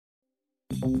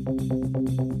The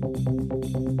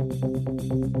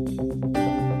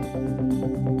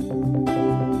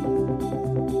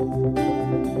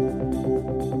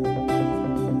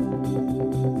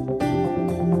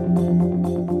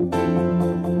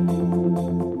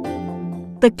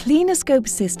Cleanascope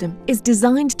system is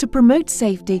designed to promote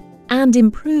safety and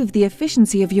improve the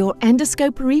efficiency of your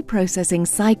endoscope reprocessing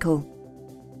cycle.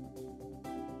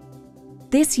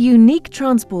 This unique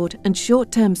transport and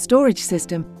short-term storage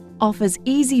system offers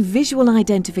easy visual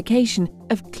identification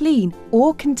of clean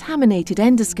or contaminated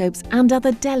endoscopes and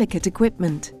other delicate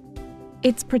equipment.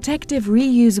 Its protective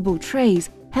reusable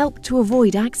trays help to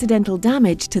avoid accidental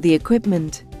damage to the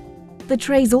equipment. The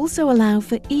trays also allow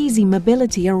for easy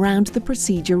mobility around the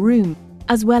procedure room,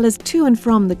 as well as to and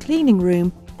from the cleaning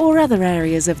room or other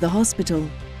areas of the hospital.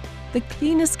 The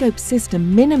Cleanascope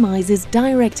system minimizes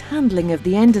direct handling of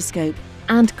the endoscope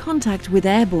and contact with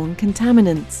airborne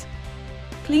contaminants.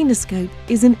 Cleanascope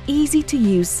is an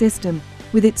easy-to-use system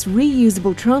with its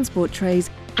reusable transport trays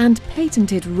and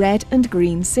patented red and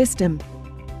green system.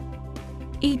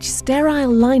 Each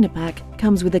sterile liner pack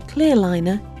comes with a clear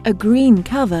liner, a green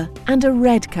cover and a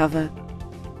red cover.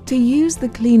 To use the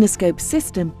Cleanascope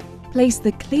system, place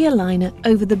the clear liner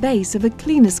over the base of a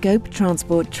Cleanascope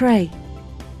transport tray.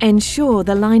 Ensure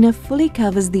the liner fully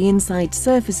covers the inside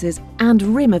surfaces and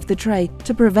rim of the tray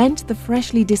to prevent the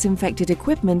freshly disinfected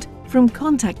equipment from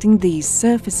contacting these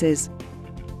surfaces.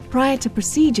 Prior to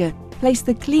procedure, place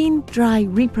the clean, dry,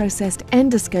 reprocessed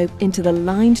endoscope into the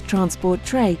lined transport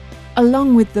tray,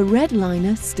 along with the red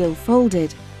liner still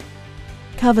folded.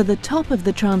 Cover the top of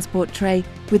the transport tray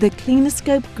with a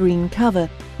Cleanascope green cover,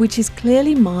 which is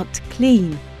clearly marked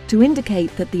clean to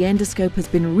indicate that the endoscope has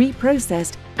been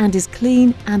reprocessed and is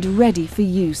clean and ready for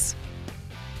use.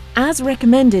 As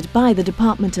recommended by the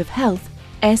Department of Health,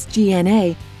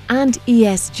 SGNA and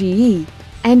ESGE,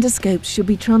 endoscopes should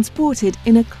be transported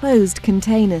in a closed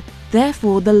container.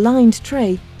 Therefore, the lined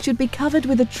tray should be covered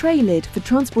with a tray lid for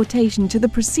transportation to the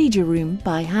procedure room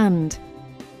by hand.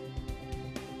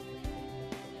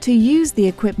 To use the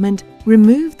equipment,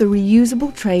 remove the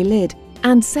reusable tray lid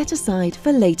and set aside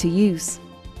for later use.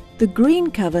 The green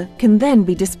cover can then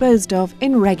be disposed of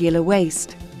in regular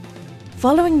waste.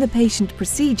 Following the patient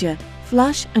procedure,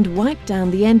 flush and wipe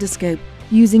down the endoscope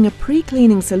using a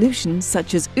pre-cleaning solution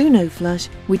such as Uno Flush,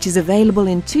 which is available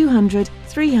in 200,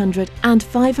 300 and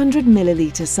 500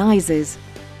 milliliter sizes.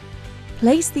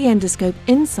 Place the endoscope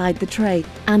inside the tray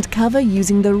and cover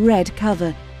using the red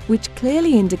cover, which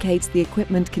clearly indicates the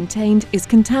equipment contained is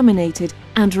contaminated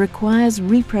and requires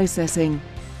reprocessing.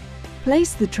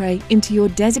 Place the tray into your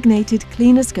designated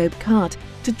Cleanascope cart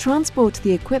to transport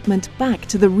the equipment back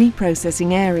to the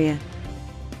reprocessing area.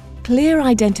 Clear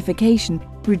identification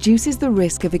reduces the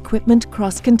risk of equipment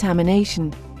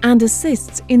cross-contamination and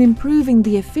assists in improving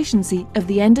the efficiency of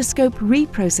the endoscope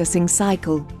reprocessing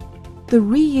cycle. The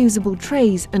reusable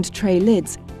trays and tray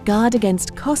lids guard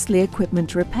against costly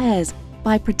equipment repairs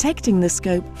by protecting the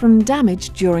scope from damage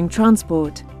during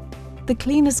transport. The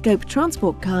Cleanascope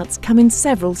transport carts come in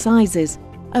several sizes: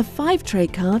 a 5-tray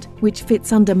cart, which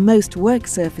fits under most work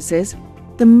surfaces,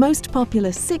 the most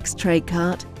popular 6-tray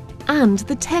cart, and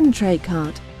the 10-tray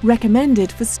cart,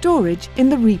 recommended for storage in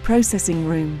the reprocessing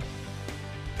room.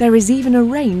 There is even a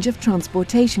range of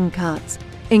transportation carts,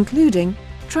 including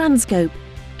Transcope,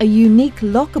 a unique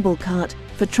lockable cart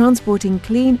for transporting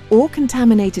clean or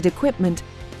contaminated equipment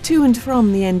to and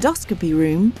from the endoscopy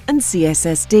room and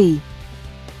CSSD.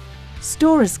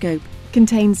 Storoscope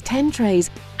contains 10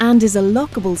 trays and is a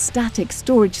lockable static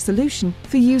storage solution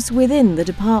for use within the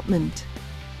department.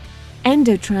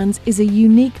 Endotrans is a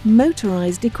unique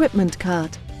motorized equipment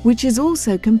cart, which is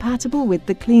also compatible with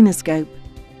the Cleanascope.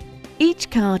 Each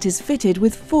cart is fitted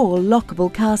with 4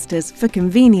 lockable casters for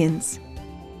convenience.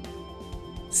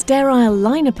 Sterile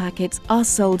liner packets are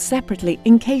sold separately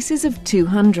in cases of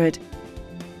 200.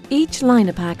 Each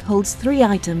liner pack holds 3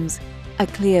 items: a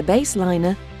clear base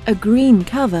liner, a green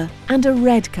cover and a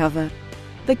red cover.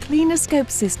 The Cleanascope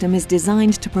system is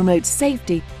designed to promote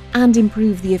safety and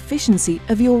improve the efficiency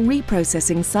of your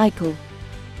reprocessing cycle.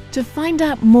 To find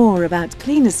out more about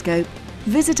Cleanascope,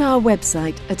 visit our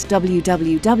website at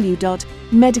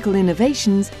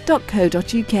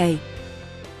www.medicalinnovations.co.uk.